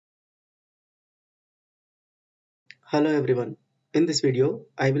Hello everyone. In this video,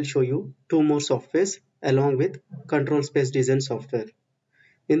 I will show you two more softwares along with control space design software.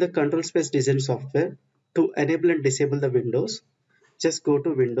 In the control space design software, to enable and disable the windows, just go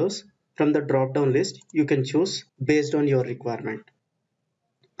to Windows. From the drop down list, you can choose based on your requirement.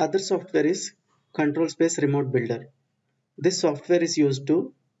 Other software is control space remote builder. This software is used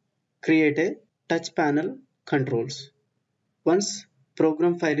to create a touch panel controls. Once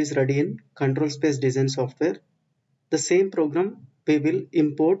program file is ready in control space design software, the same program we will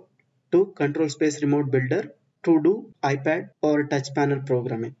import to control space remote builder to do iPad or touch panel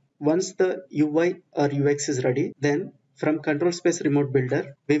programming. Once the UI or UX is ready, then from control space remote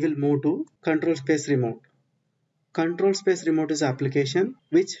builder, we will move to control space remote. Control space remote is application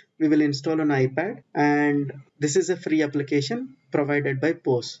which we will install on iPad, and this is a free application provided by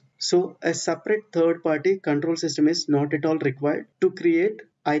Bose. So a separate third party control system is not at all required to create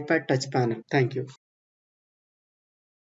iPad touch panel. Thank you.